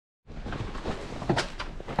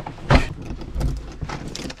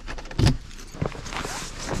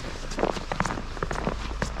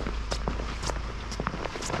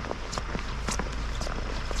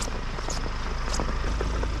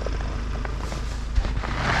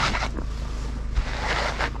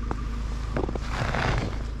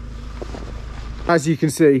As you can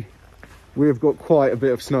see, we've got quite a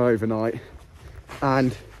bit of snow overnight,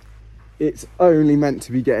 and it's only meant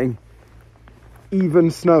to be getting even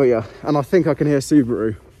snowier. And I think I can hear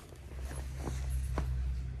Subaru.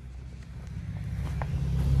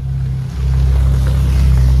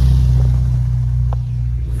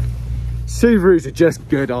 Subarus are just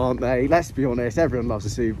good, aren't they? Let's be honest, everyone loves a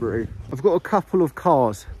Subaru. I've got a couple of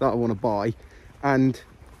cars that I want to buy, and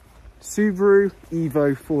Subaru,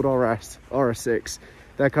 Evo, Ford RS, RS6,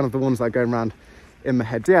 they're kind of the ones that are going around in my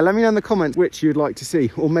head. So yeah, let me know in the comments which you'd like to see,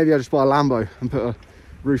 or maybe I'll just buy a Lambo and put a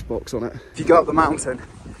roof box on it. If you go up the mountain,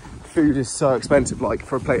 food is so expensive, like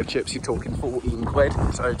for a plate of chips you're talking 14 quid,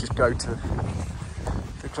 so just go to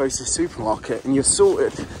the closest supermarket and you're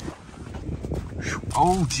sorted.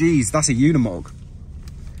 Oh geez, that's a Unimog.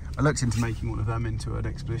 I looked into making one of them into an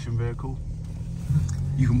expedition vehicle.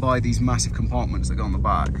 You can buy these massive compartments that go on the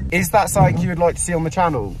back. Is that something you would like to see on the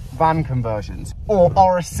channel? Van conversions or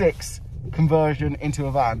RS6 conversion into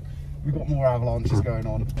a van? We've got more avalanches going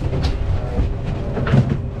on.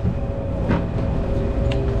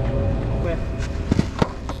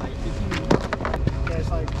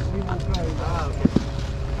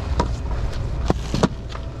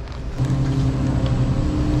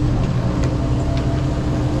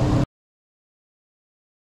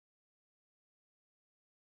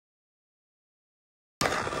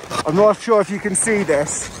 I'm not sure if you can see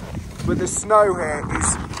this, but the snow here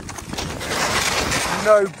is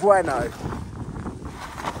no bueno.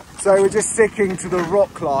 So we're just sticking to the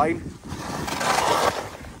rock line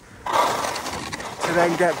to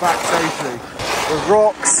then get back safely. The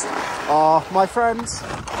rocks are my friends.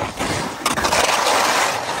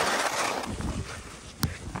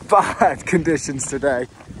 Bad conditions today.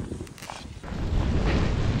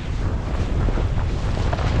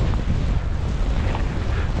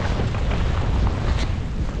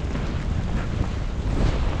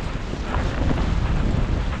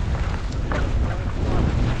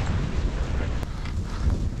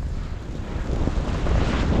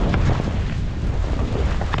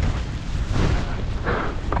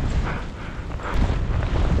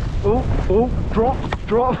 Oh,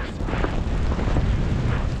 drop.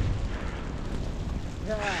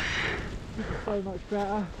 Yeah, this is so much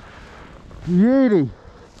better. Really?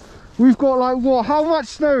 We've got like what? How much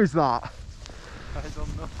snow is that? I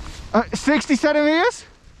don't know. 60 centimeters?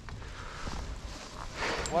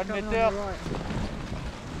 1 meter. Right.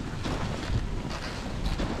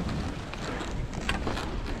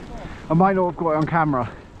 I might not have got it on camera,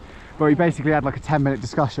 but we basically had like a 10-minute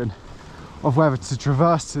discussion of whether to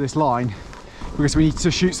traverse to this line because we need to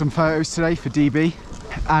shoot some photos today for DB,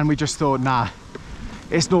 and we just thought, nah,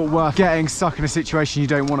 it's not worth getting stuck in a situation you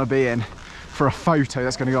don't want to be in for a photo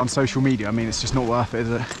that's going to go on social media. I mean, it's just not worth it, is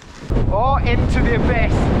it? Oh, into the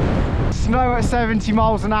abyss. Snow at 70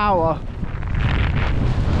 miles an hour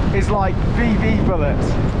is like BB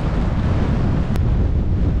bullets.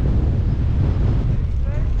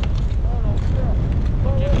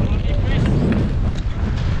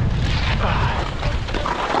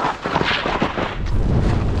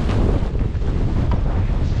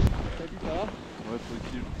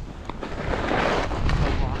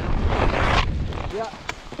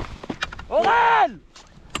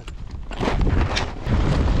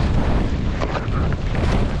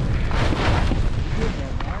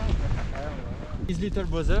 His little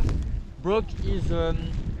brother broke his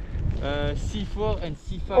C4 and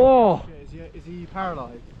C5. Oh! Is he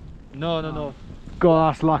paralysed? No.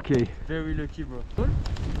 God, that's lucky. Very lucky, bro.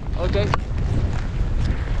 Okay.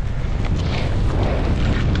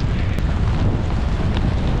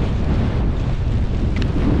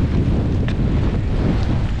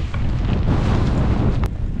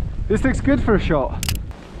 This looks good for a shot.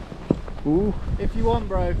 Ooh. If you want,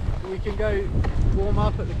 bro, we can go warm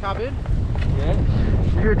up at the cabin. Yeah.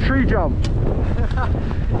 You do a tree jump.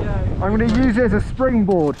 Yeah. I'm going to use it as a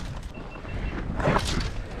springboard.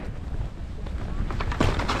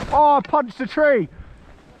 Oh, I punched a tree.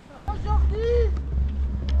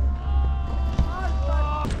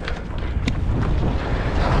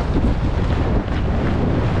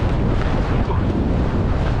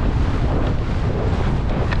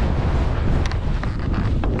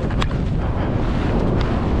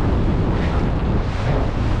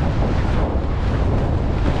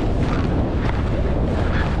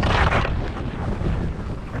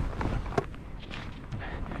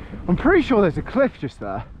 I'm pretty sure there's a cliff just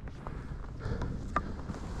there.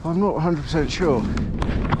 I'm not 100% sure.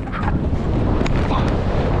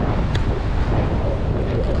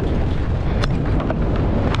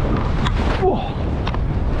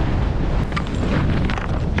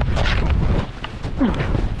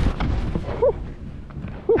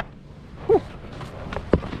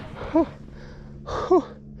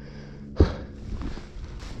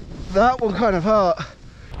 That one kind of hurt.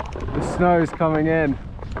 The snow is coming in.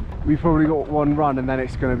 We've probably got one run and then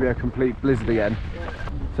it's going to be a complete blizzard again.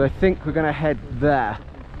 So I think we're going to head there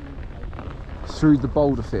through the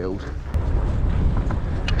boulder field.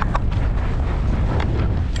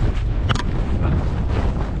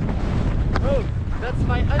 Oh, that's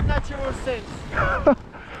my unnatural sense.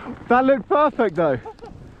 That looked perfect though.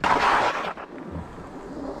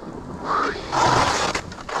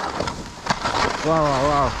 Wow, wow,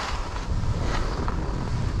 wow.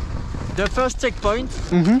 The first checkpoint.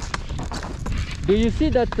 Mm-hmm. Do you see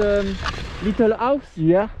that little house?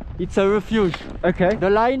 Yeah. It's a refuge. Okay. The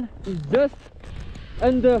line is just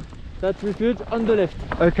under that refuge on the left.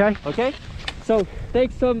 Okay. Okay. So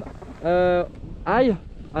take some The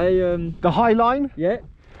high line? yeah,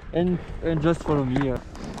 and just follow me.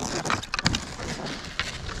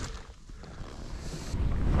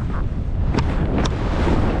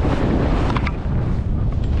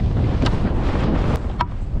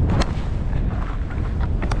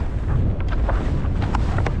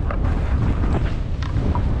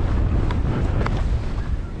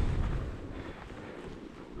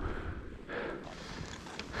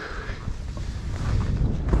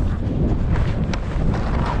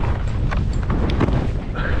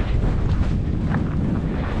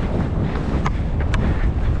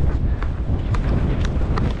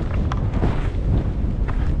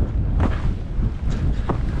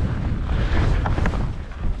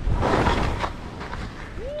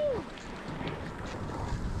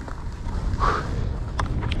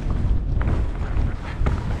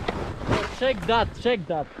 Check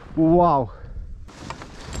that. Wow.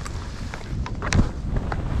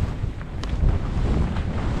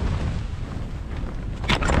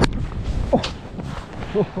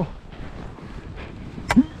 Oh.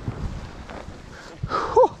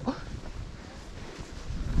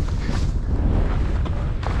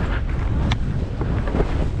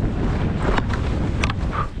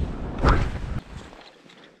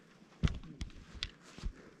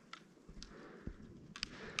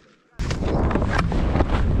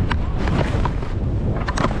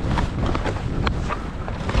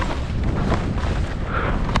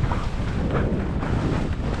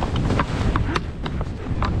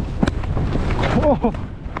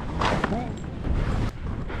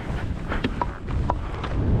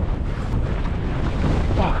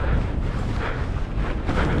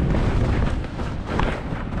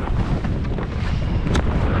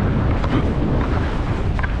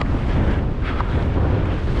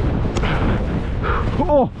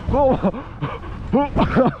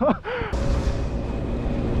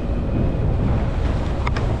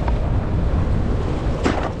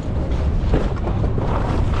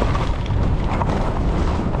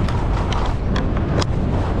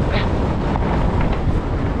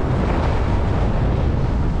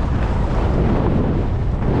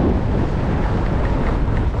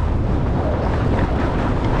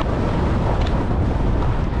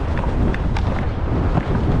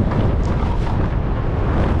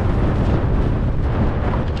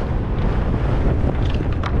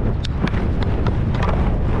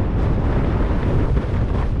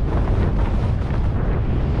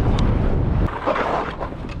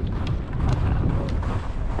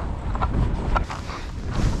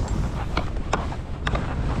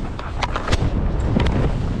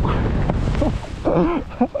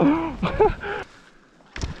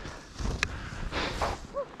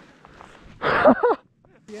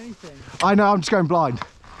 I know, I'm just going blind.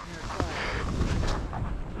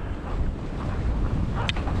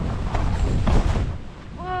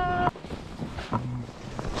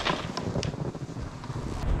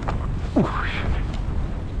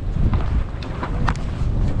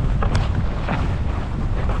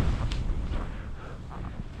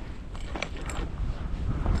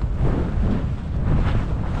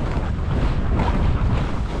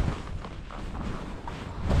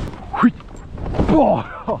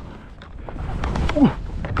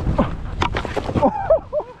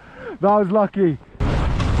 That was lucky.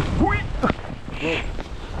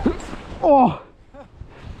 Oh!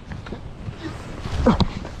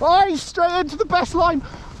 Oh, he's straight into the best line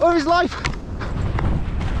of his life.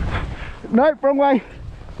 No, wrong way.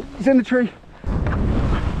 He's in the tree.